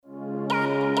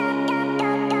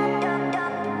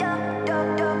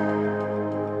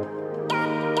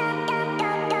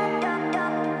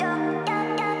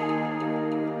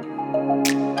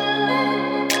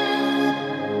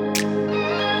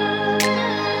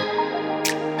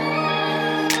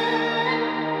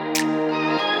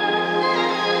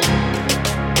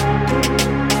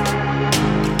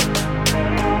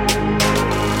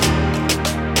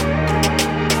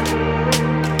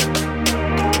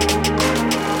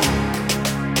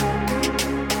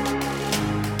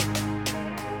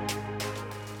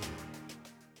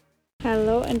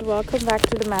and welcome back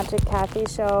to the Magic Kathy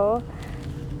Show.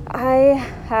 I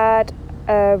had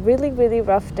a really, really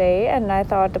rough day, and I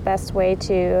thought the best way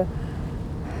to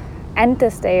end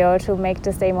this day or to make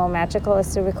this day more magical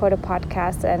is to record a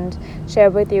podcast and share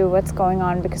with you what's going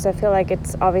on, because I feel like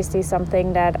it's obviously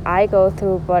something that I go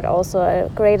through, but also a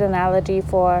great analogy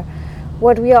for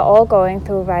what we are all going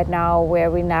through right now,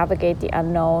 where we navigate the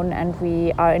unknown and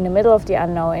we are in the middle of the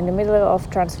unknown, in the middle of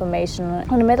transformation,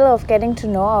 in the middle of getting to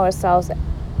know ourselves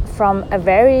from a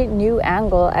very new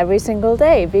angle every single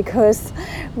day, because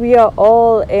we are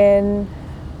all in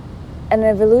an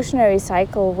evolutionary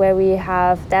cycle where we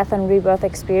have death and rebirth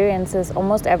experiences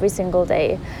almost every single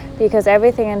day, because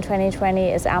everything in 2020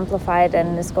 is amplified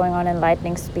and is going on in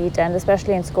lightning speed, and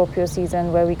especially in Scorpio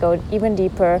season where we go even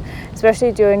deeper,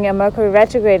 especially during a Mercury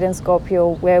retrograde in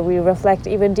Scorpio, where we reflect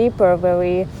even deeper, where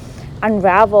we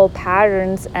unravel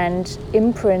patterns and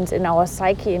imprints in our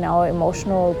psyche, in our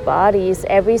emotional bodies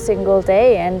every single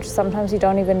day, and sometimes you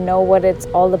don't even know what it's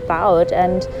all about.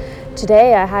 And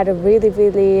today I had a really,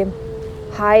 really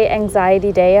high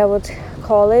anxiety day, I would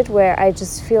call it, where I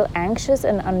just feel anxious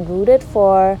and unrooted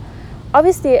for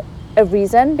obviously a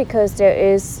reason, because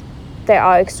there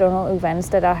are external events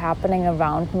that are happening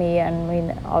around me, and I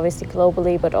mean obviously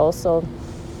globally, but also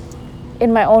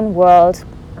in my own world,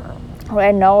 where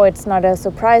I know it's not a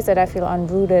surprise that I feel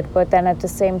unrooted, but then at the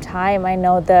same time I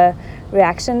know the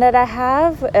reaction that I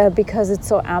have, because it's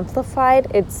so amplified,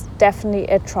 it's definitely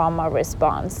a trauma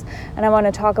response. And I want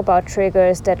to talk about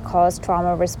triggers that cause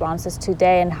trauma responses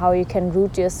today, and how you can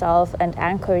root yourself and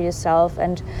anchor yourself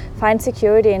and find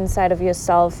security inside of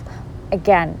yourself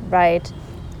again, right?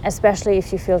 Especially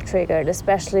if you feel triggered,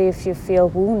 especially if you feel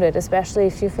wounded, especially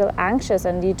if you feel anxious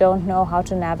and you don't know how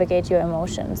to navigate your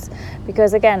emotions.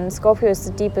 Because again, Scorpio is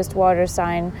the deepest water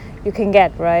sign you can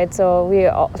get, right? So we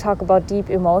talk about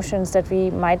deep emotions that we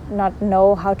might not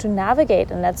know how to navigate.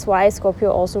 And that's why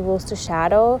Scorpio also rules the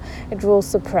shadow. It rules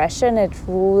suppression. It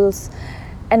rules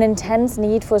an intense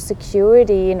need for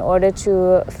security in order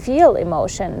to feel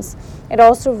emotions. It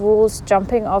also rules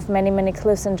jumping off many, many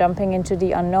cliffs and jumping into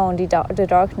the unknown, the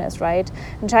darkness, right?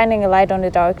 And shining a light on the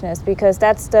darkness, because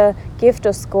that's the gift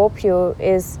of Scorpio,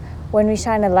 is when we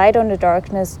shine a light on the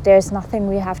darkness, there's nothing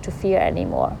we have to fear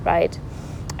anymore, right?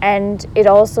 And it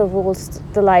also rules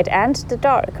the light and the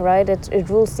dark, right? It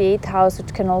rules the 8th house.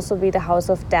 It can also be the house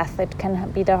of death. It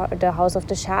can be the house of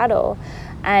the shadow.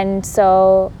 And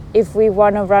so if we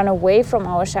want to run away from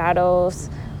our shadows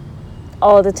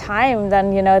all the time,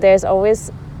 then, there's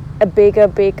always a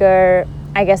bigger,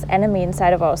 I guess, enemy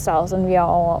inside of ourselves, and we are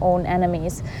our own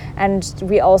enemies. And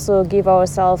we also give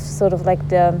ourselves sort of like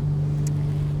the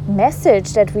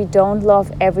message that we don't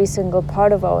love every single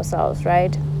part of ourselves,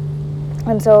 right?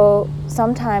 And so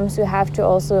sometimes you have to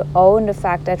also own the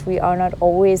fact that we are not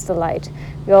always the light.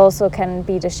 We also can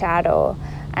be the shadow.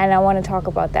 And I want to talk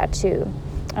about that too,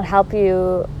 and help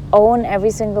you own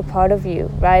every single part of you,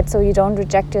 right? So you don't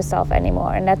reject yourself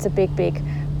anymore. And that's a big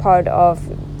part of,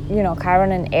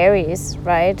 Chiron and Aries,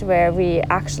 right? Where we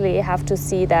actually have to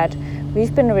see that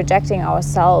we've been rejecting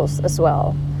ourselves as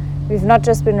well. We've not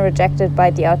just been rejected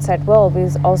by the outside world,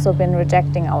 we've also been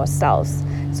rejecting ourselves.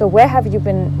 So where have you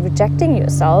been rejecting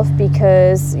yourself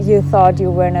because you thought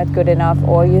you were not good enough,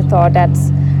 or you thought that's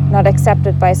not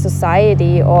accepted by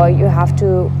society, or you have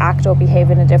to act or behave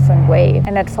in a different way,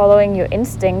 and that following your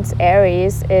instincts,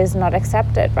 Aries, is not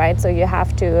accepted, right? So you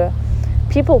have to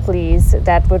people please.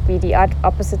 That would be the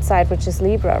opposite side, which is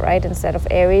Libra, right? Instead of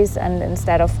Aries, and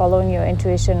instead of following your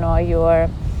intuition or your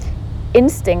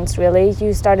instincts, really,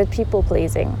 you started people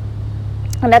pleasing.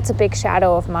 And that's a big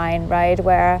shadow of mine, right?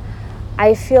 Where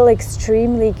I feel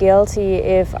extremely guilty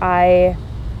if I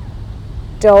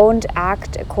don't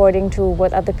act according to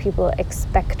what other people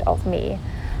expect of me.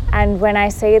 And when I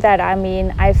say that, I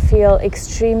mean I feel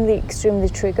extremely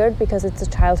triggered, because it's a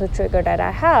childhood trigger that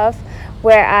I have,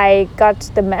 where I got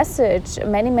the message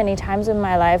many times in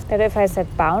my life that if I set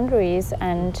boundaries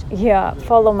and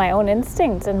follow my own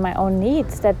instincts and my own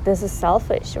needs, that this is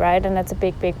selfish, right? And that's a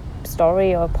big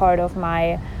story, or part of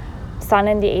my Sun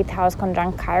in the 8th house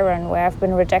conjunct Chiron, where I've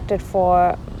been rejected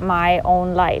for my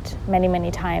own light many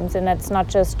times. And that's not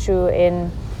just true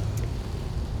in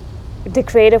the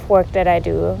creative work that I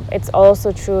do. It's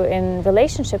also true in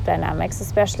relationship dynamics,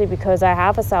 especially because I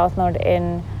have a South Node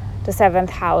in the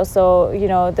 7th house. So,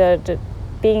 the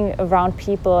being around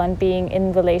people and being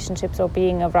in relationships, or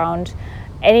being around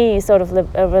any sort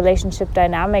of a relationship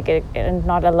dynamic and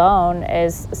not alone,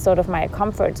 is sort of my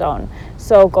comfort zone.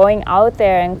 So going out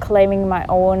there and claiming my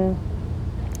own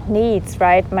needs,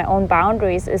 right, my own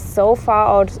boundaries, is so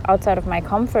far outside of my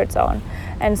comfort zone.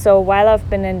 And so while I've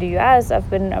been in the US, I've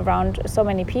been around so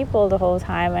many people the whole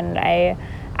time, and I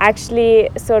actually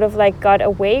sort of like got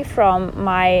away from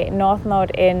my North Node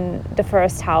in the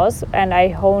first house, and I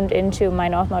honed into my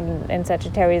North Node in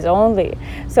Sagittarius only.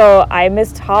 So I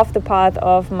missed half the path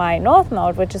of my North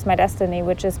Node, which is my destiny,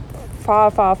 which is far,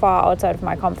 far, far outside of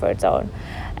my comfort zone.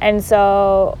 And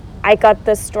so I got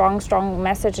this strong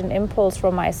message and impulse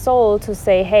from my soul to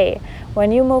say, hey,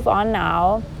 when you move on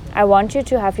now, I want you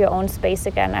to have your own space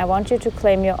again. I want you to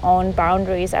claim your own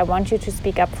boundaries. I want you to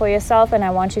speak up for yourself, and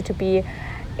I want you to be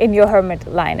in your hermit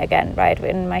line again, right?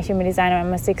 In my human design,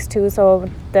 I'm a 6-2, so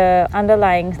the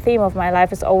underlying theme of my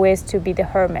life is always to be the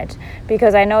hermit,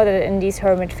 because I know that in these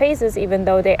hermit phases, even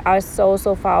though they are so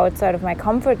far outside of my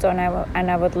comfort zone,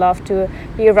 I would love to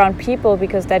be around people,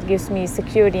 because that gives me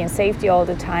security and safety all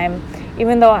the time.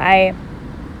 Even though I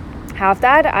have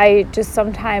that, I just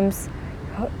sometimes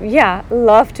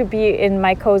love to be in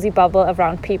my cozy bubble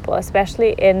around people,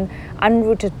 especially in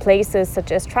unrooted places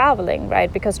such as traveling,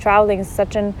 right? Because traveling is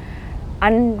such an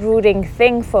unrooting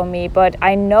thing for me, but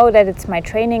I know that it's my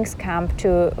training camp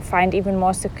to find even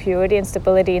more security and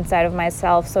stability inside of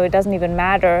myself. So it doesn't even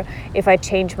matter if I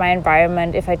change my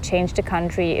environment, if I change the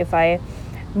country, if I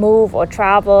move or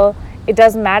travel. It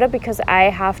doesn't matter, because I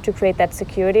have to create that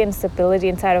security and stability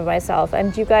inside of myself.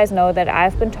 And you guys know that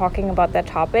I've been talking about that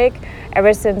topic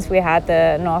ever since we had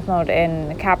the North Node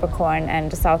in Capricorn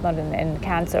and the South Node in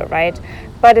Cancer, right?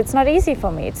 But it's not easy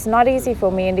for me. It's not easy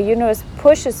for me. And the universe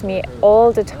pushes me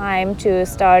all the time to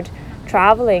start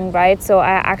traveling, right? So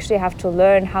I actually have to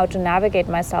learn how to navigate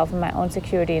myself and my own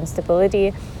security and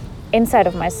stability inside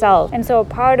of myself. And so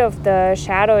part of the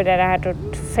shadow that I had to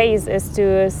face is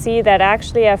to see that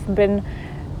actually I've been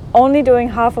only doing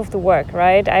half of the work,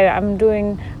 right? I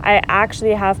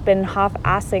actually have been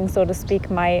half-assing, so to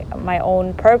speak, my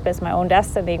own purpose, my own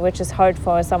destiny, which is hard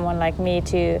for someone like me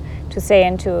to say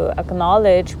and to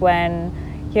acknowledge when,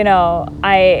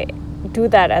 I do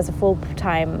that as a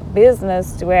full-time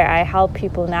business where I help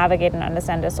people navigate and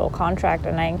understand their soul contract,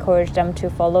 and I encourage them to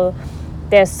follow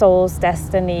their soul's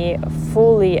destiny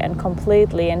fully and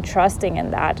completely, and trusting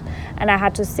in that. And I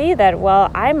had to see that,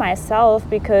 well, I myself,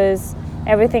 because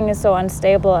everything is so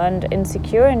unstable and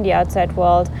insecure in the outside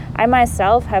world, I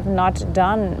myself have not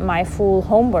done my full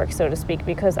homework, so to speak,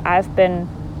 because I've been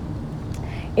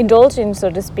indulging, so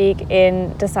to speak,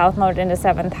 in the South Node in the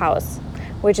 7th house,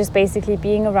 which is basically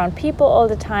being around people all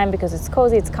the time, because it's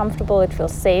cozy, it's comfortable, it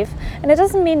feels safe. And it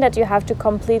doesn't mean that you have to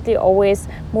completely always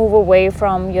move away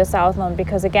from your South Node,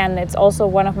 because again, it's also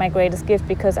one of my greatest gifts,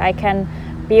 because I can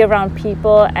be around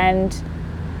people and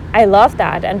I love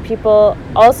that, and people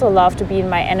also love to be in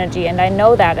my energy, and I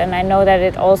know that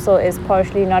it also is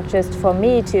partially not just for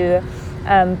me to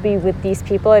be with these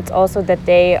people, it's also that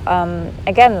they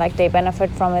they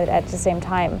benefit from it at the same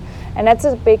time. And that's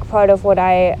a big part of what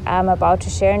I am about to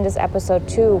share in this episode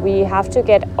too. We have to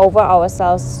get over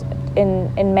ourselves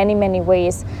in many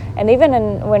ways. And even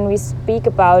when we speak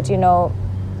about,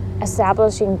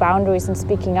 establishing boundaries and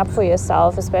speaking up for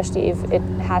yourself, especially if it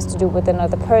has to do with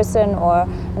another person or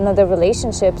another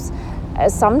relationships,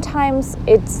 sometimes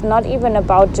it's not even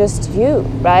about just you,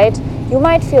 right? You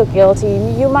might feel guilty,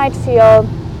 you might feel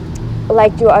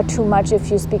like you are too much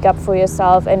if you speak up for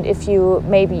yourself, and if you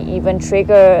maybe even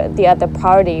trigger the other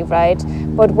party, right?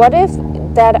 But what if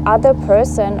that other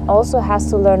person also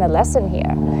has to learn a lesson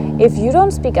here? If you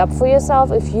don't speak up for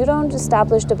yourself, if you don't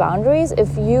establish the boundaries,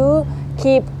 if you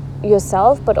keep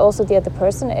yourself but also the other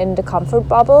person in the comfort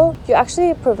bubble, you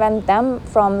actually prevent them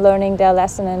from learning their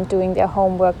lesson and doing their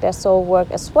homework, their soul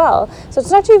work as well. So it's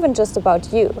not even just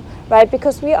about you, right?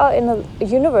 Because we are in a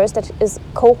universe that is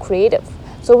co-creative.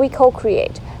 So we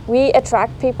co-create. We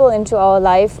attract people into our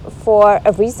life for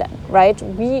a reason, right?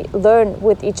 We learn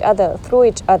with each other, through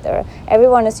each other.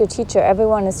 Everyone is your teacher,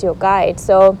 everyone is your guide.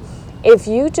 So if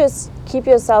you just keep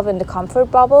yourself in the comfort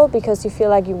bubble because you feel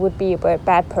like you would be a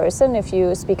bad person if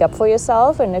you speak up for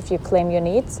yourself and if you claim your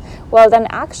needs, well, then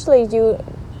actually you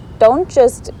don't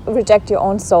just reject your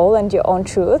own soul and your own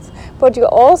truth, but you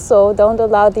also don't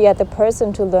allow the other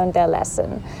person to learn their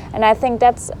lesson. And I think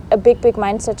that's a big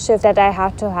mindset shift that I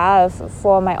had to have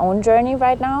for my own journey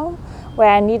right now, where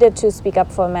I needed to speak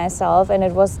up for myself, and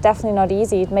it was definitely not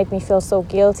easy. It made me feel so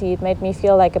guilty. It made me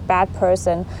feel like a bad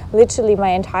person. Literally, my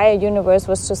entire universe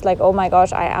was just like, oh my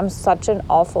gosh, I am such an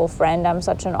awful friend. I'm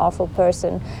such an awful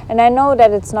person. And I know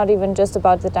that it's not even just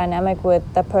about the dynamic with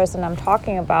the person I'm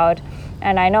talking about.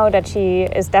 And I know that she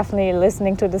is definitely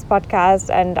listening to this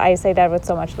podcast, and I say that with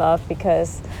so much love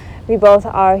because we both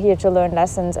are here to learn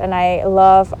lessons. And I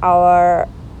love our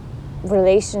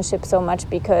relationship so much,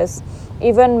 because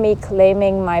even me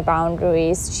claiming my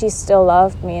boundaries, she still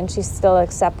loved me and she still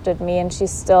accepted me and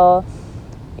she's still,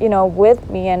 with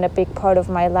me and a big part of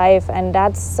my life. And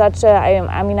that's such I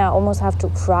almost have to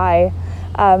cry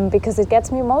because it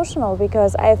gets me emotional,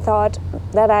 because I thought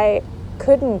that I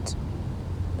couldn't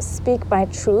speak my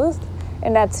truth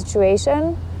in that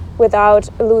situation without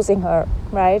losing her,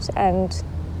 right? And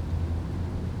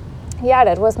yeah,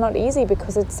 that was not easy,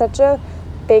 because it's such a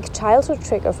big childhood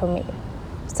trigger for me.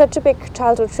 Such a big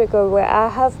childhood trigger where I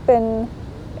have been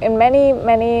in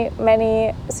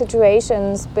many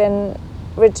situations been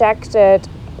rejected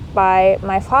by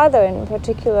my father in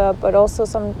particular, but also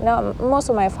most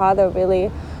of my father really,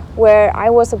 where I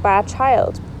was a bad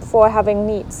child for having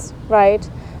needs, right?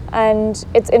 And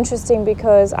it's interesting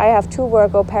because I have 2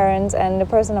 Virgo parents, and the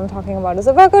person I'm talking about is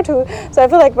a Virgo too. So I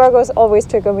feel like Virgos always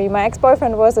trigger me. My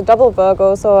ex-boyfriend was a double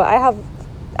Virgo, so I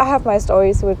have my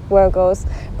stories with Virgos.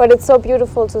 But it's so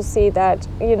beautiful to see that,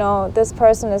 this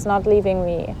person is not leaving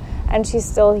me, and she's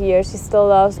still here. She still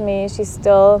loves me. She's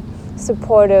still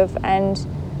supportive. And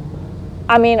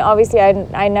obviously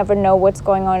I never know what's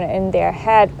going on in their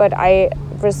head, but I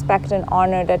respect and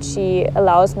honor that she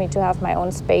allows me to have my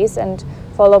own space and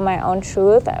follow my own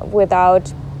truth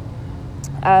without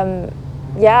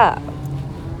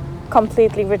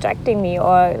completely rejecting me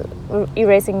or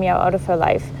erasing me out of her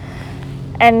life.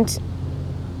 And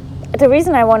the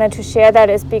reason I wanted to share that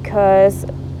is because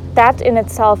that in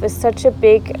itself is such a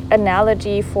big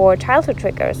analogy for childhood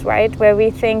triggers, right? Where we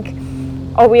think,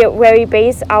 where we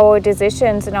base our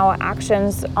decisions and our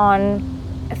actions on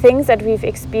things that we've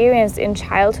experienced in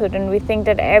childhood, and we think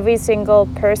that every single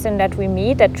person that we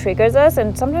meet that triggers us,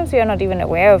 and sometimes we are not even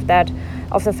aware of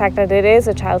the fact that it is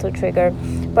a childhood trigger,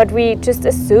 but we just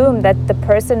assume that the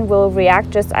person will react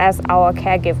just as our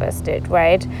caregivers did,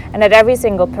 right? And that every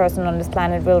single person on this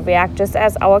planet will react just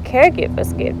as our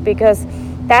caregivers did, because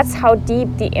that's how deep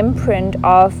the imprint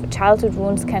of childhood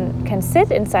wounds can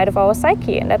sit inside of our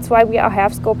psyche. And that's why we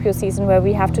have Scorpio season, where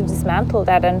we have to dismantle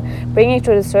that and bring it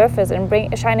to the surface and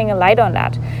shining a light on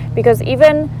that. Because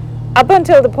even up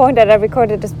until the point that I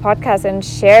recorded this podcast and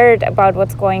shared about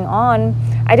what's going on,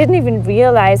 I didn't even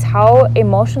realize how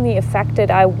emotionally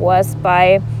affected I was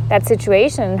by that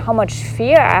situation, and how much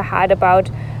fear I had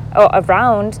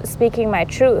around speaking my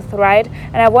truth, right?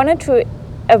 And I wanted to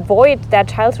avoid that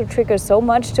childhood trigger so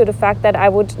much, to the fact that I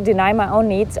would deny my own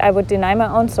needs, I would deny my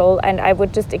own soul, and I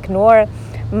would just ignore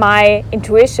my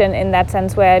intuition in that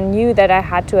sense, where I knew that I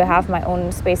had to have my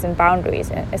own space and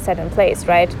boundaries set in place,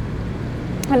 right?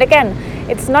 And again,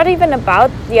 it's not even about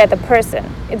the other person.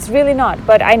 It's really not.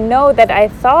 But I know that I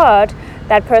thought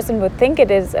that person would think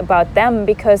it is about them,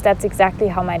 because that's exactly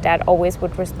how my dad always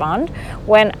would respond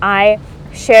when I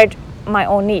shared my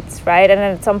own needs, right? And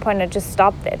then at some point I just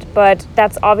stopped it. But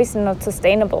that's obviously not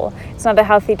sustainable. It's not a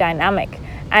healthy dynamic.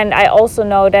 And I also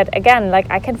know that, again,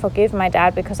 I can forgive my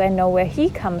dad because I know where he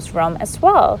comes from as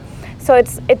well. So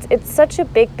it's such a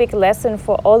big lesson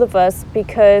for all of us,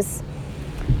 because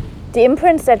the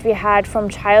imprints that we had from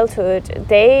childhood,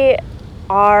 they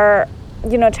are,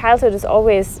 childhood is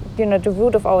always, the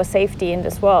root of our safety in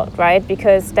this world, right?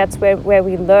 Because that's where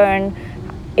we learn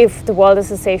if the world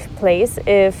is a safe place,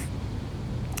 if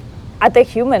other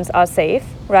humans are safe,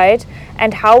 right?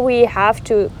 And how we have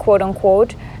to, quote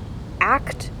unquote,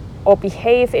 act or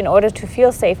behave in order to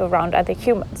feel safe around other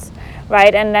humans,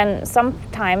 right? And then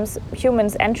sometimes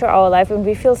humans enter our life and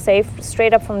we feel safe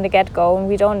straight up from the get-go, and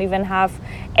we don't even have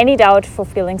any doubt for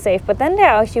feeling safe. But then there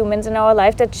are humans in our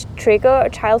life that trigger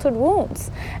childhood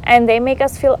wounds, and they make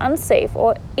us feel unsafe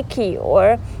or icky,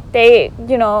 or they,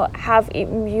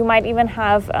 you might even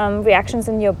have reactions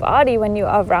in your body when you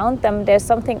are around them. There's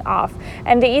something off.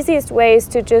 And the easiest way is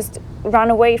to just run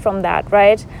away from that,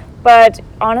 right? But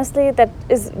honestly, that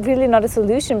is really not a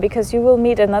solution, because you will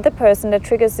meet another person that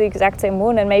triggers the exact same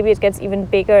wound, and maybe it gets even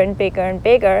bigger and bigger and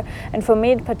bigger. And for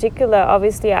me in particular,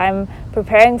 obviously, I'm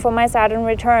preparing for my Saturn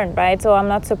return, right? So I'm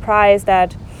not surprised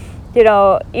that,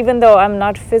 even though I'm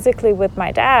not physically with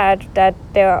my dad, that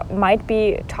there might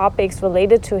be topics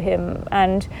related to him.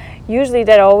 And usually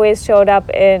that always showed up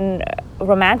in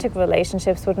romantic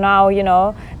relationships. But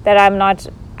now, that I'm not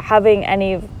having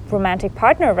any romantic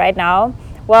partner right now,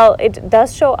 well, it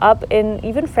does show up in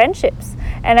even friendships.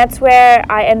 And that's where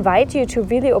I invite you to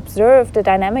really observe the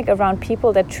dynamic around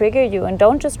people that trigger you, and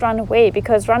don't just run away,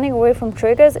 because running away from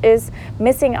triggers is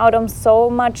missing out on so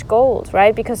much gold,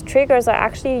 right? Because triggers are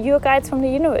actually your guides from the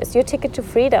universe, your ticket to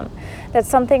freedom. That's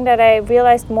something that I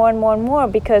realized more and more and more,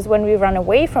 because when we run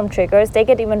away from triggers, they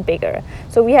get even bigger.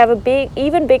 So we have a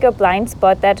even bigger blind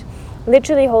spot that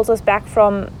literally holds us back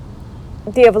from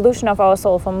the evolution of our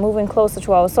soul, from moving closer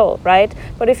to our soul, right?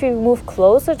 But if we move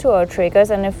closer to our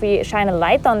triggers and if we shine a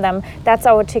light on them, that's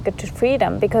our ticket to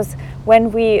freedom. Because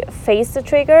when we face the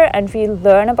trigger and we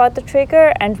learn about the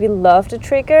trigger and we love the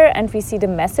trigger and we see the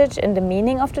message and the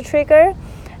meaning of the trigger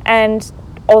and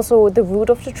also the root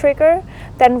of the trigger,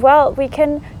 then we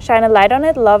can shine a light on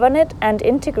it, love on it, and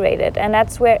integrate it. And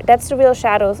that's the real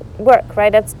shadow work,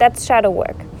 right? That's shadow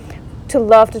work. To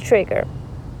love the trigger,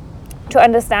 to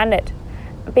understand it.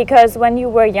 Because when you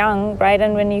were young, right,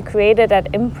 and when you created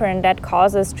that imprint that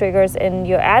causes triggers in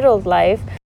your adult life,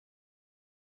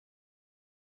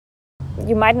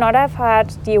 you might not have had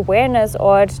the awareness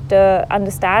or the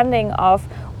understanding of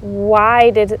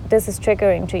why this is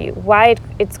triggering to you, why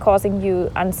it's causing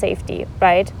you unsafety,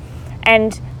 right?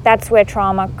 And that's where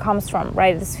trauma comes from,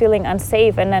 right? It's feeling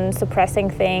unsafe and then suppressing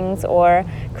things or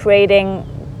creating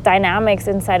dynamics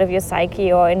inside of your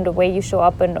psyche or in the way you show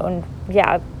up and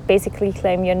basically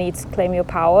claim your needs, claim your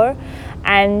power.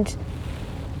 And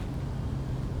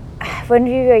when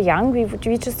we were young,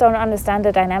 we just don't understand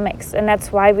the dynamics, and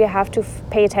that's why we have to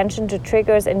pay attention to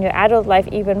triggers in your adult life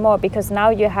even more, because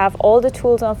now you have all the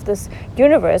tools of this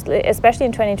universe, especially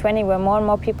in 2020, where more and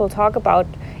more people talk about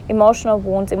emotional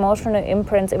wounds, emotional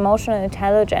imprints, emotional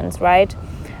intelligence, right?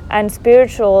 And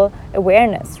spiritual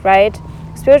awareness, right?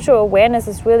 Spiritual awareness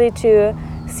is really to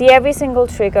see every single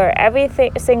trigger,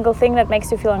 single thing that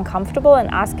makes you feel uncomfortable, and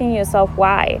asking yourself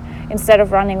why instead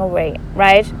of running away,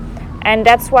 right? And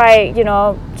that's why,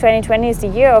 2020 is the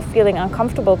year of feeling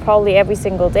uncomfortable probably every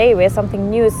single day, where something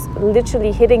new is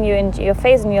literally hitting you in your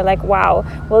face and you're like, wow,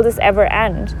 will this ever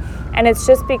end? And it's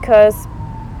just because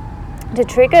the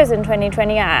triggers in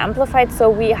 2020 are amplified, so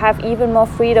we have even more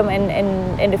freedom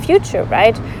in the future,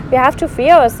 right? We have to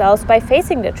free ourselves by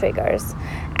facing the triggers.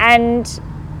 And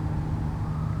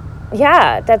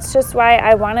that's just why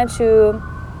I wanted to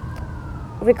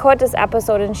record this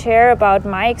episode and share about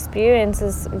my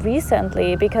experiences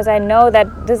recently, because I know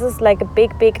that this is like a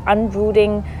big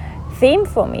unrooting theme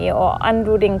for me, or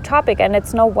unrooting topic. And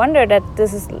it's no wonder that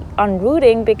this is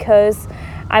unrooting, because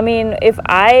if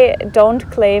I don't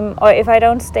claim, or if I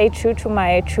don't stay true to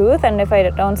my truth, and if I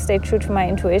don't stay true to my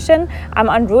intuition, I'm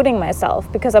unrooting myself,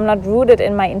 because I'm not rooted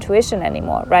in my intuition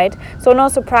anymore, right? So no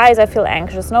surprise I feel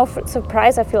anxious, no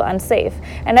surprise I feel unsafe.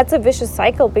 And that's a vicious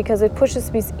cycle, because it pushes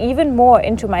me even more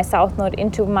into my south node,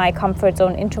 into my comfort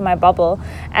zone, into my bubble,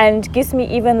 and gives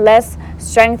me even less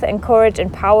strength and courage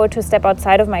and power to step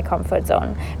outside of my comfort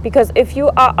zone. Because if you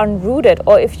are unrooted,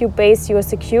 or if you base your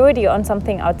security on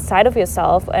something outside of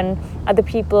yourself and other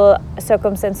people,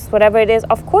 circumstances, whatever it is,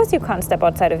 of course you can't step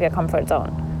outside of your comfort zone,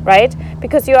 right?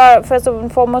 Because you are first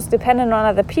and foremost dependent on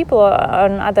other people, or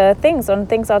on other things, on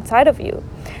things outside of you.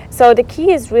 So the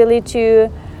key is really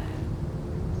to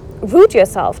root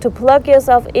yourself, to plug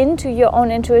yourself into your own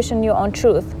intuition, your own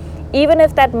truth, even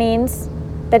if that means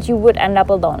that you would end up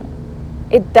alone.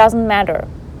 It doesn't matter,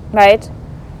 right?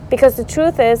 Because the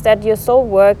truth is that your soul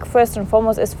work first and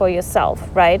foremost is for yourself,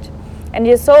 right? And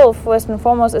your soul first and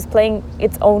foremost is playing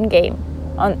its own game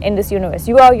in this universe.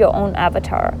 You are your own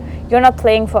avatar. You're not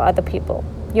playing for other people.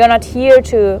 You're not here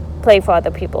to play for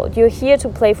other people. You're here to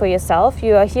play for yourself.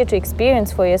 You are here to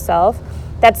experience for yourself.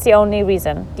 That's the only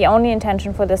reason, the only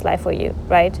intention for this life for you,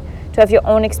 right? To have your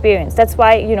own experience. That's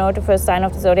why, the first sign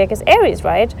of the zodiac is Aries,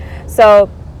 right? So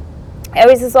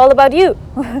Aries is all about you.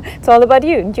 It's all about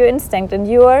you and your instinct and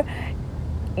your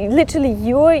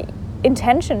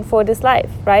intention for this life,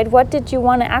 right? What did you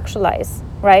want to actualize,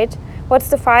 right? What's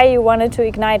the fire you wanted to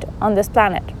ignite on this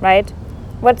planet, right?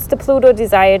 What's the Pluto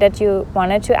desire that you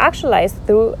wanted to actualize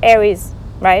through Aries,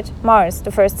 right? Mars,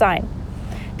 the first sign.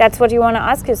 That's what you want to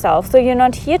ask yourself. So you're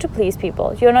not here to please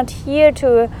people. You're not here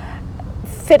to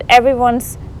fit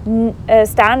everyone's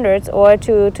standards or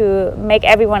to make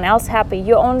everyone else happy.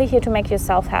 You're only here to make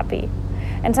yourself happy.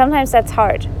 And sometimes that's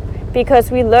hard, because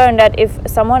we learn that if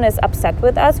someone is upset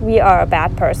with us, we are a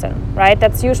bad person, right?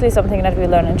 That's usually something that we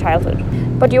learn in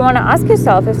childhood. But you want to ask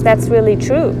yourself if that's really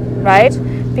true, right?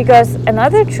 Because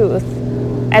another truth,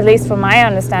 at least from my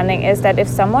understanding, is that if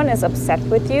someone is upset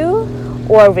with you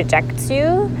or rejects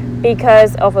you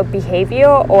because of a behavior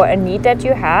or a need that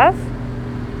you have,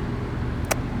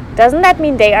 doesn't that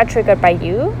mean they are triggered by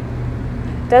you?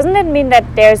 Doesn't it mean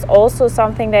that there's also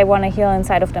something they want to heal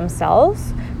inside of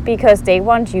themselves, because they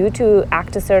want you to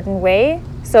act a certain way?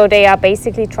 So they are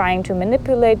basically trying to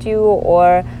manipulate you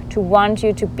or to want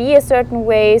you to be a certain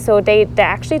way. So they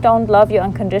actually don't love you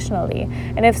unconditionally.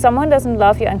 And if someone doesn't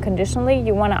love you unconditionally,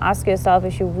 you want to ask yourself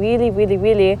if you really, really,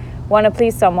 really want to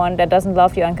please someone that doesn't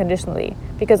love you unconditionally.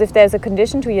 Because if there's a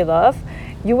condition to your love,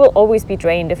 you will always be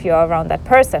drained if you're around that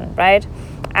person, right?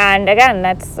 And again,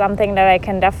 that's something that I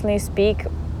can definitely speak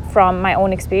from my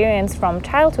own experience from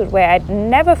childhood, where I'd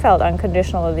never felt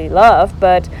unconditionally loved,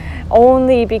 but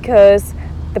only because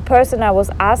the person I was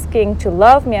asking to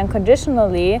love me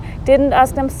unconditionally didn't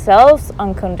ask themselves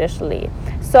unconditionally.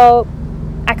 So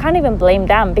I can't even blame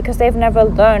them, because they've never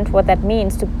learned what that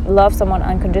means to love someone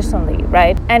unconditionally,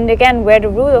 right? And again, where the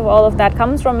root of all of that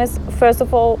comes from is, first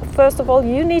of all,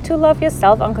 you need to love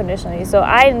yourself unconditionally. So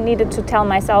I needed to tell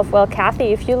myself, well, Kathy,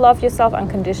 if you love yourself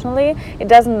unconditionally, it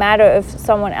doesn't matter if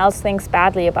someone else thinks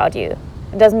badly about you.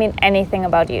 It doesn't mean anything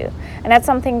about you. And that's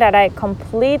something that I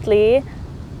completely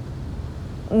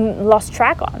lost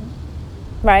track on,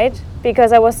 right?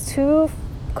 Because I was too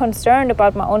concerned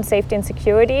about my own safety and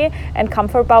security and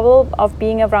comfort bubble of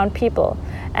being around people.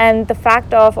 And the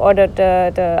fact of, or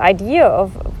the idea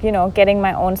of, getting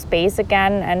my own space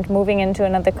again and moving into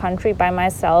another country by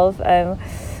myself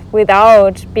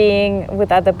without being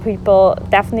with other people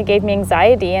definitely gave me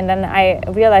anxiety. And then I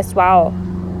realized, wow,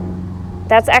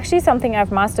 that's actually something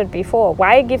I've mastered before.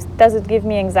 Why does it give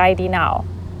me anxiety now?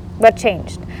 What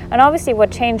changed? And obviously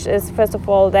what changed is, first of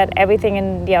all, that everything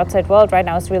in the outside world right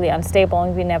now is really unstable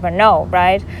and we never know,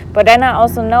 right? But then I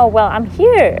also know, well, I'm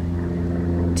here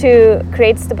to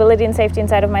create stability and safety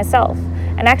inside of myself.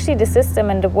 And actually the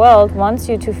system and the world wants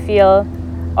you to feel,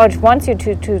 or wants you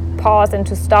to pause and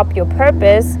to stop your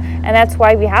purpose. And that's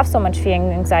why we have so much fear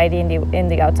and anxiety in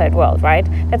the outside world, right?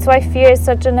 That's why fear is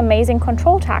such an amazing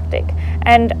control tactic.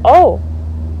 And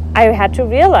I had to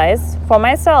realize for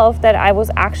myself that I was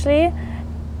actually,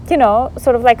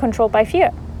 sort of like controlled by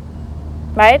fear,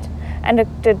 right? And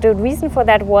the reason for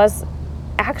that was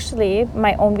actually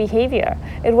my own behavior.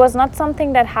 It was not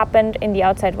something that happened in the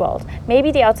outside world. Maybe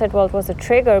the outside world was a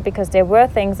trigger because there were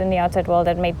things in the outside world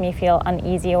that made me feel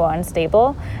uneasy or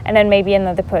unstable. And then maybe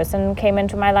another person came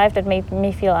into my life that made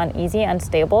me feel uneasy,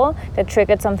 unstable, that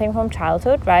triggered something from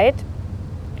childhood, right?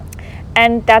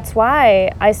 And that's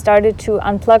why I started to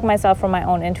unplug myself from my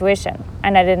own intuition,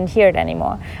 and I didn't hear it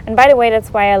anymore. And by the way,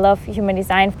 that's why I love human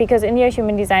design, because in your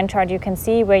human design chart, you can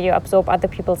see where you absorb other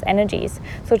people's energies.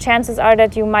 So chances are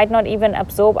that you might not even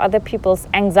absorb other people's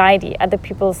anxiety, other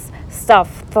people's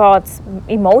stuff, thoughts,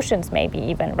 emotions maybe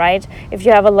even, right? If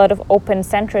you have a lot of open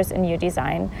centers in your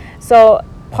design. So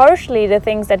partially the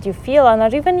things that you feel are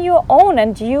not even your own,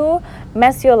 and you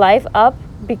mess your life up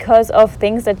because of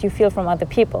things that you feel from other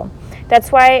people.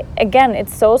 That's why, again,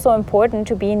 it's so important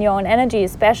to be in your own energy,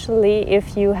 especially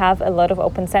if you have a lot of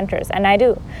open centers. And I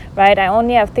do, right? I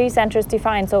only have 3 centers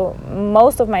defined, so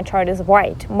most of my chart is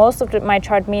white. Most of my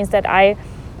chart means that I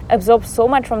absorb so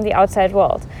much from the outside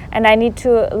world, and I need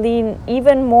to lean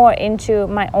even more into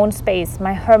my own space,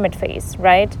 my hermit phase,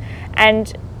 right?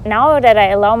 And now that I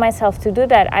allow myself to do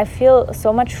that, I feel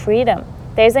so much freedom.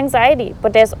 There's anxiety,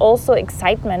 but there's also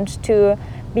excitement to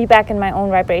be back in my own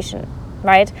vibration,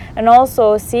 right? And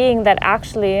also seeing that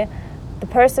actually the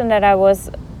person that I was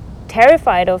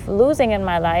terrified of losing in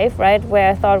my life, right, where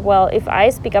I thought, well, if I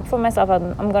speak up for myself,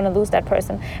 I'm going to lose that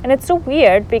person. And it's so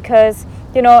weird because,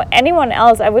 anyone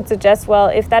else, I would suggest, well,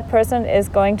 if that person is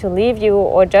going to leave you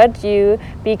or judge you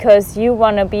because you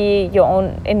want to be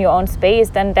in your own space,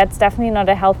 then that's definitely not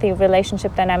a healthy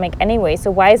relationship dynamic anyway.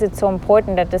 So why is it so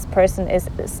important that this person is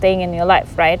staying in your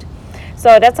life, right?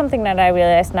 So that's something that I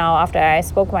realized now after I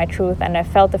spoke my truth and I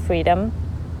felt the freedom.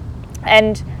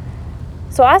 And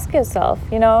so ask yourself,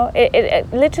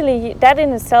 it literally, that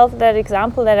in itself, that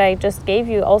example that I just gave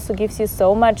you also gives you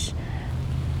so much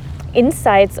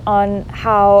insights on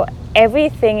how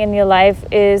everything in your life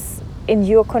is in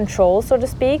your control, so to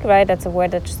speak, right? That's a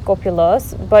word that Scorpio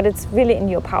loves, but it's really in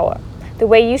your power. The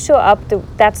way you show up,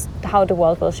 that's how the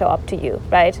world will show up to you,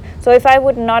 right? So if I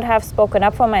would not have spoken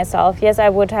up for myself, yes, I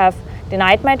would have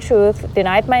denied my truth,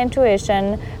 denied my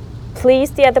intuition,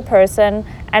 pleased the other person,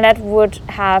 and that would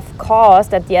have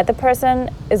caused that the other person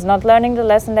is not learning the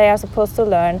lesson they are supposed to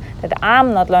learn, that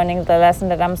I'm not learning the lesson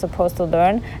that I'm supposed to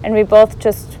learn, and we both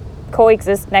just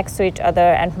coexist next to each other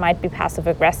and might be passive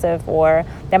aggressive, or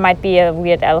there might be a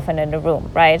weird elephant in the room,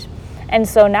 right? And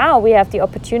so now we have the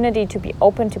opportunity to be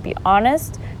open, to be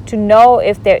honest, to know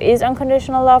if there is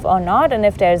unconditional love or not, and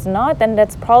if there's not, then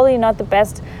that's probably not the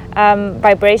best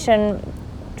vibration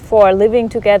for living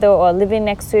together or living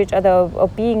next to each other or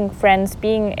being friends,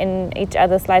 being in each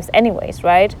other's lives anyways,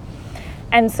 right?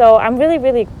 And so I'm really,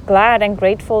 really glad and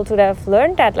grateful to have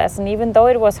learned that lesson, even though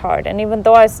it was hard, and even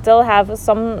though I still have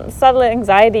some subtle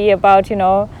anxiety about,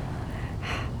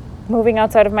 moving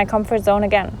outside of my comfort zone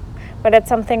again. But that's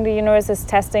something the universe is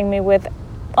testing me with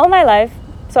all my life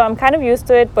So I'm kind of used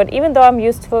to it, but even though I'm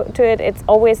used to it, it's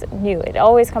always new. It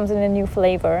always comes in a new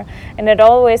flavor, and it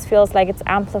always feels like it's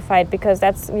amplified, because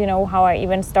that's, how I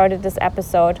even started this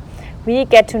episode. We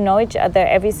get to know each other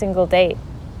every single day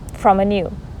from anew.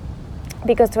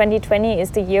 Because 2020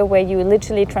 is the year where you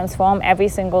literally transform every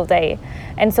single day.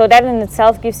 And so that in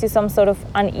itself gives you some sort of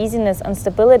uneasiness and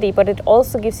stability, but it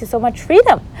also gives you so much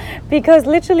freedom, because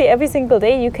literally every single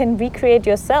day you can recreate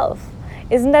yourself.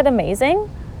 Isn't that amazing?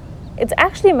 It's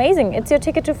actually amazing. It's your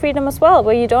ticket to freedom as well,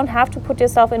 where you don't have to put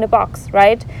yourself in a box,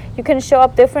 right? You can show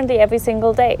up differently every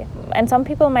single day. And some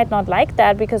people might not like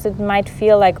that, because it might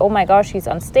feel like, oh my gosh, she's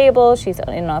unstable, she's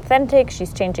inauthentic,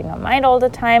 she's changing her mind all the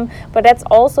time. But that's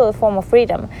also a form of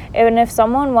freedom. Even if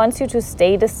someone wants you to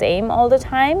stay the same all the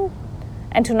time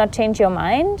and to not change your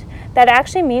mind, that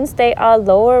actually means they are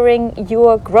lowering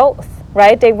your growth,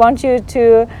 right? They want you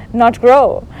to not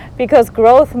grow, because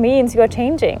growth means you're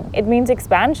changing. It means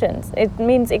expansions. It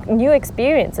means new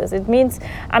experiences. It means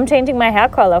I'm changing my hair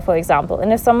color, for example.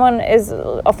 And if someone is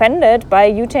offended by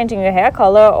you changing your hair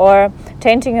color or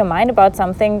changing your mind about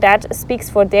something, that speaks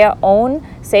for their own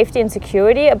safety and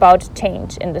security about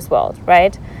change in this world,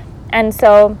 right? And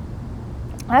so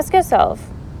ask yourself,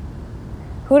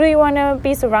 who do you want to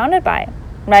be surrounded by,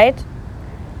 right?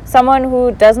 Someone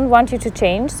who doesn't want you to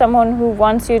change, someone who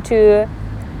wants you to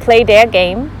play their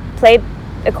game, play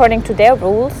according to their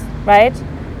rules, right?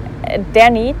 Their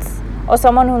needs, or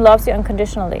someone who loves you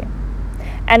unconditionally.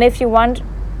 And if you want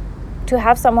to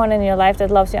have someone in your life that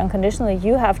loves you unconditionally,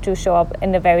 you have to show up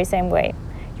in the very same way.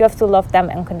 You have to love them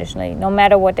unconditionally, no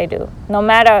matter what they do. No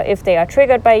matter if they are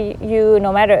triggered by you,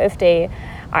 no matter if they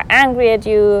are angry at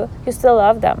you, you still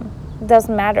love them. It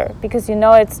doesn't matter, because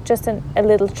it's just a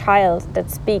little child that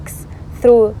speaks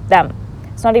through them.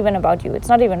 It's not even about you. It's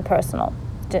not even personal,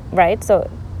 right? So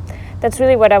that's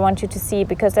really what I want you to see,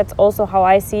 because that's also how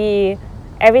I see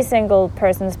every single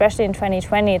person, especially in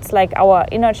 2020. It's like our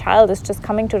inner child is just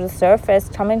coming to the surface,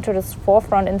 coming to the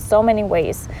forefront in so many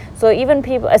ways. So even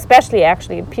people, especially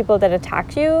actually people that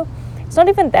attack you, it's not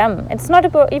even them. It's not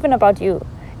even about you.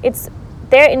 It's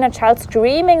their inner child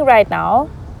screaming right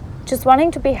now, just wanting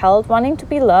to be held, wanting to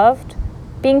be loved,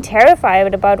 being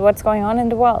terrified about what's going on in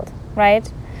the world,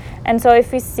 right? And so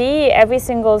if we see every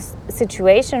single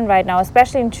situation right now,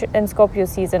 especially in Scorpio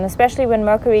season, especially when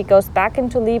Mercury goes back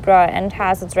into Libra and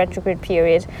has its retrograde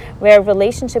period, where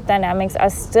relationship dynamics are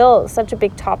still such a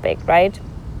big topic, right?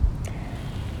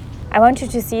 I want you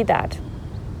to see that.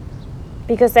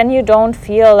 Because then you don't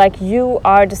feel like you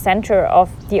are the center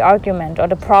of the argument or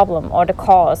the problem or the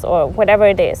cause or whatever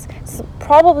it is. It's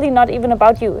probably not even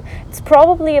about you. It's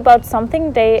probably about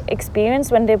something they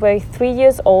experienced when they were 3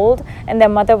 years old and their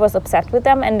mother was upset with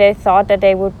them and they thought that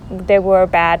they were a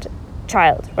bad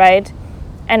child, right?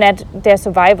 And that their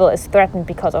survival is threatened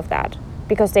because of that,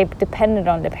 because they depended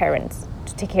on their parents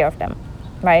to take care of them,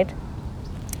 right?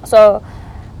 So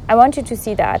I want you to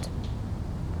see that,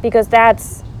 because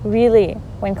that's really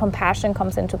when compassion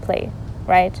comes into play,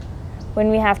 right? When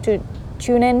we have to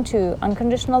tune into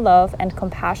unconditional love and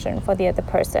compassion for the other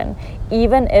person,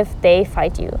 even if they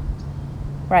fight you,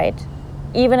 right?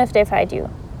 Even if they fight you,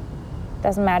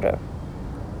 doesn't matter.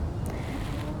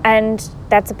 And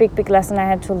that's a big, big lesson I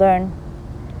had to learn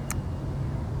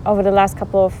over the last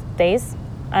couple of days.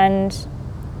 And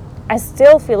I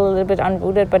still feel a little bit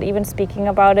unrooted, but even speaking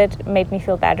about it made me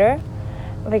feel better.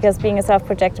 Because being a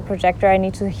self-projected projector, I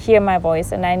need to hear my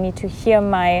voice and I need to hear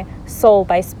my soul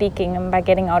by speaking and by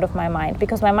getting out of my mind.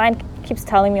 Because my mind keeps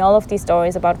telling me all of these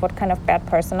stories about what kind of bad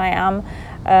person I am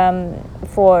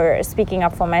for speaking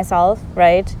up for myself,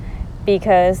 right?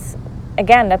 Because,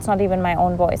 again, that's not even my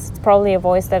own voice. It's probably a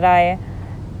voice that I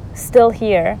still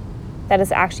hear that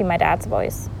is actually my dad's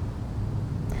voice.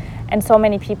 And so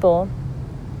many people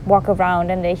walk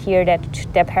around and they hear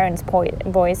their parents'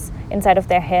 voice inside of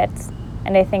their heads,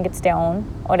 and they think it's their own,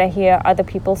 or they hear other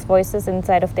people's voices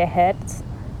inside of their heads,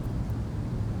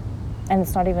 and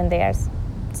it's not even theirs.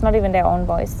 It's not even their own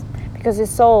voice, because your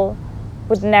soul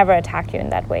would never attack you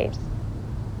in that way.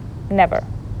 Never,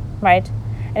 right?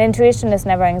 And intuition is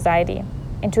never anxiety.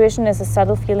 Intuition is a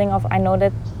subtle feeling of, I know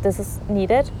that this is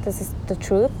needed, this is the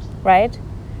truth, right?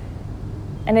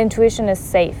 And intuition is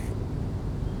safe.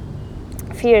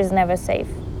 Fear is never safe,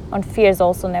 and fear is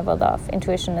also never love.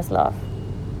 Intuition is love.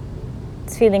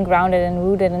 It's feeling grounded and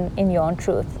rooted in your own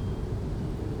truth.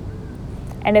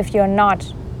 And if you're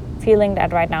not feeling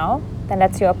that right now, then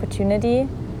that's your opportunity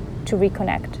to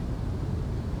reconnect.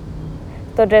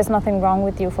 So there's nothing wrong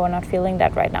with you for not feeling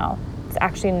that right now. It's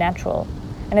actually natural.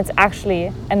 And it's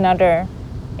actually another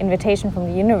invitation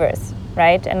from the universe,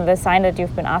 right? And the sign that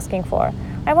you've been asking for.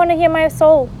 I want to hear my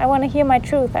soul. I want to hear my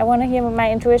truth. I want to hear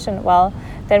my intuition. Well,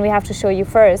 then we have to show you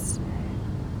first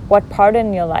what parts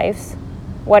in your life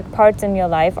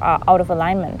are out of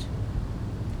alignment.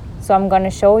 So I'm going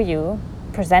to show you,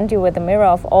 present you with a mirror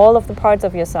of all of the parts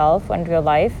of yourself and your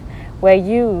life where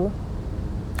you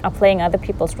are playing other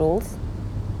people's rules,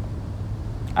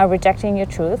 are rejecting your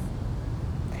truth.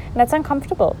 And that's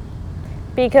uncomfortable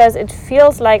because it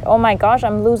feels like, oh my gosh,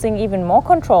 I'm losing even more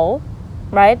control,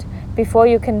 right? Before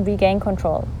you can regain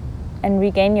control and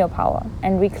regain your power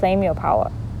and reclaim your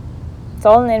power. It's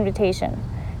all an invitation.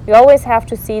 You always have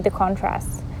to see the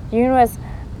contrast. The universe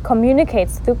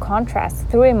communicates through contrast,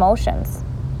 through emotions.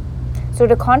 So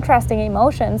the contrasting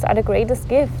emotions are the greatest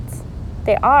gifts.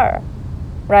 They are,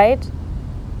 right?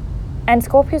 And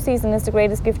Scorpio season is the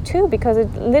greatest gift too, because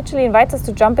it literally invites us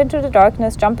to jump into the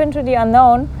darkness, jump into the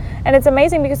unknown. And it's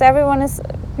amazing because everyone is,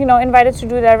 invited to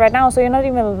do that right now. So you're not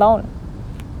even alone.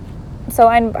 So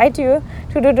I invite you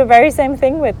to do the very same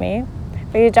thing with me,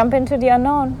 where you jump into the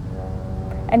unknown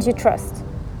and you trust,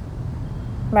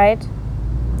 right?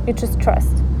 You just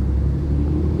trust.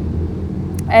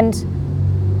 And,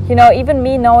 even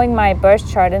me knowing my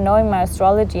birth chart and knowing my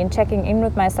astrology and checking in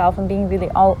with myself and being really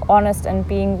honest and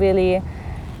being really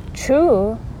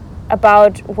true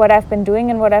about what I've been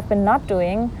doing and what I've been not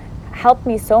doing helped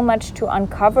me so much to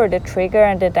uncover the trigger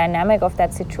and the dynamic of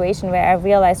that situation, where I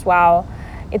realized, wow,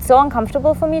 it's so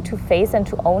uncomfortable for me to face and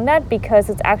to own that, because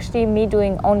it's actually me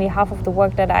doing only half of the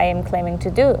work that I am claiming to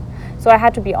do. So I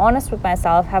had to be honest with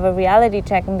myself, have a reality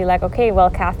check and be like, okay, well,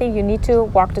 Kathy, you need to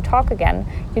walk the talk again.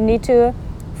 You need to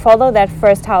follow that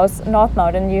first house north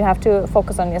node and you have to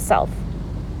focus on yourself.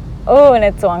 Oh, and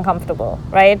it's so uncomfortable,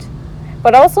 right?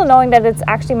 But also knowing that it's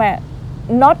actually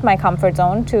not my comfort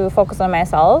zone to focus on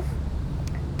myself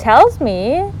tells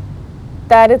me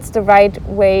that it's the right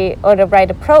way or the right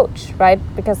approach, right?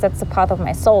 Because that's the path of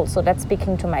my soul. So that's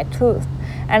speaking to my truth.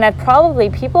 And that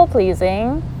probably people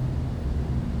pleasing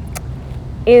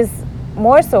is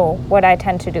more so what I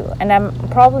tend to do. And I'm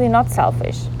probably not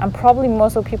selfish. I'm probably more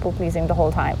so people pleasing the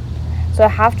whole time. So I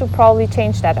have to probably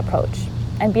change that approach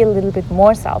and be a little bit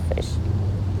more selfish,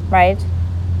 right?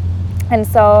 And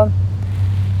so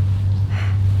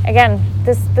again,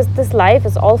 this life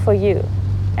is all for you.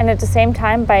 And at the same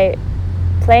time, by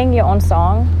playing your own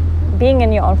song, being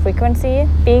in your own frequency,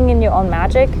 being in your own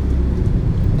magic,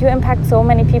 you impact so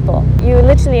many people. You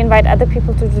literally invite other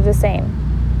people to do the same,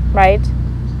 right?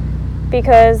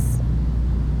 Because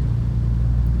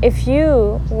if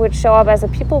you would show up as a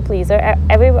people pleaser,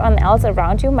 everyone else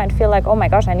around you might feel like, oh my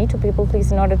gosh, I need to people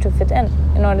please in order to fit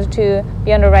in order to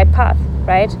be on the right path,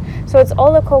 right? So it's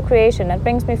all a co-creation. That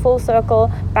brings me full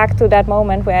circle back to that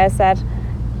moment where I said,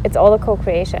 it's all a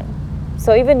co-creation.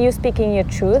 So even you speaking your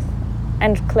truth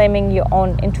and claiming your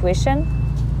own intuition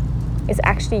is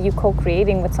actually you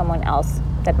co-creating with someone else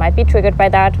that might be triggered by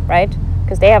that, right?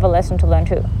 Because they have a lesson to learn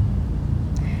too.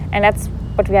 And that's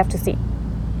what we have to see.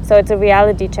 So it's a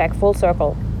reality check, full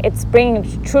circle. It's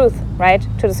bringing truth, right,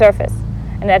 to the surface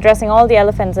and addressing all the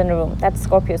elephants in the room. That's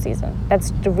Scorpio season.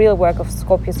 That's the real work of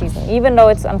Scorpio season, even though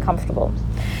it's uncomfortable.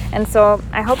 And so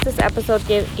I hope this episode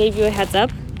gave you a heads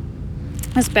up,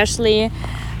 especially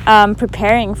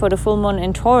preparing for the full moon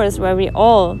in Taurus, where we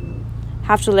all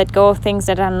have to let go of things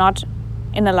that are not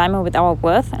in alignment with our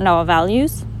worth and our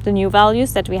values, the new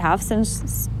values that we have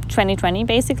since 2020,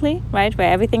 basically, right,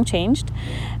 where everything changed.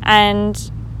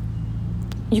 And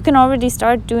you can already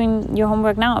start doing your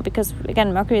homework now, because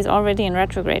again, Mercury is already in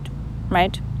retrograde,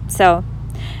 right? So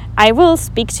I will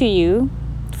speak to you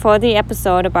for the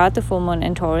episode about the full moon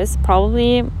in Taurus,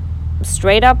 probably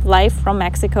straight up live from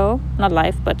Mexico. Not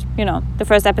live, but the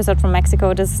first episode from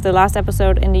Mexico. This is the last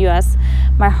episode in the US.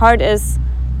 My heart is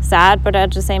sad, but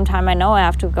at the same time I know I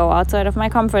have to go outside of my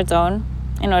comfort zone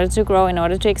in order to grow, in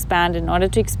order to expand, in order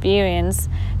to experience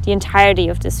the entirety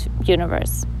of this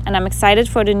universe. And I'm excited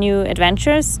for the new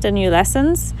adventures, the new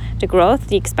lessons, the growth,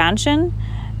 the expansion,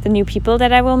 the new people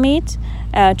that I will meet,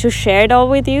 to share it all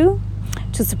with you,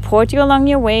 to support you along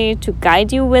your way, to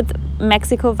guide you with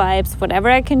Mexico vibes,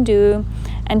 whatever I can do,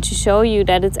 and to show you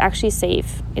that it's actually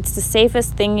safe. It's the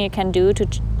safest thing you can do to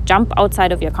jump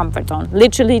outside of your comfort zone,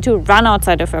 literally to run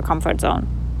outside of your comfort zone,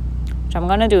 which I'm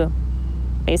gonna do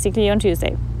basically on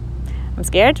Tuesday. I'm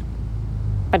scared,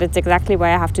 but it's exactly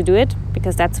why I have to do it,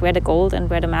 because that's where the gold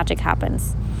and where the magic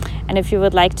happens. And if you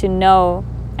would like to know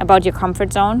about your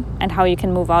comfort zone and how you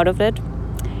can move out of it,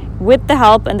 with the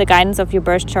help and the guidance of your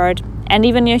birth chart and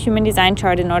even your human design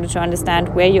chart in order to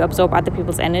understand where you absorb other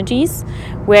people's energies,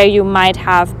 where you might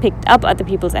have picked up other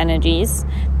people's energies,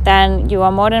 then you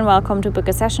are more than welcome to book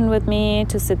a session with me,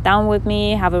 to sit down with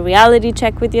me, have a reality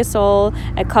check with your soul,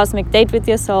 a cosmic date with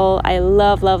your soul. I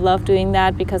love, love, love doing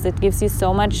that because it gives you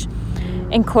so much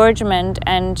encouragement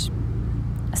and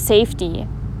safety.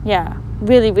 Yeah,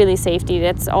 really, really safety.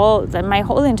 That's all. My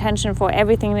whole intention for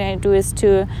everything that I do is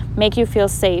to make you feel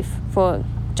safe for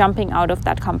jumping out of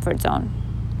that comfort zone.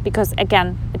 Because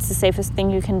again, it's the safest thing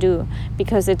you can do,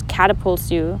 because it catapults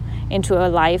you into a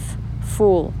life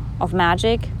full of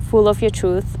magic, full of your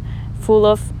truth, full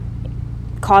of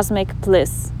cosmic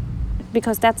bliss.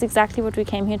 Because that's exactly what we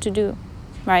came here to do,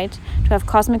 right? To have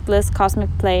cosmic bliss, cosmic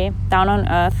play down on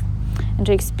earth, and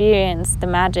to experience the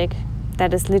magic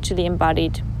that is literally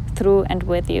embodied through and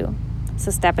with you.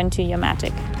 So step into your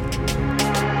magic.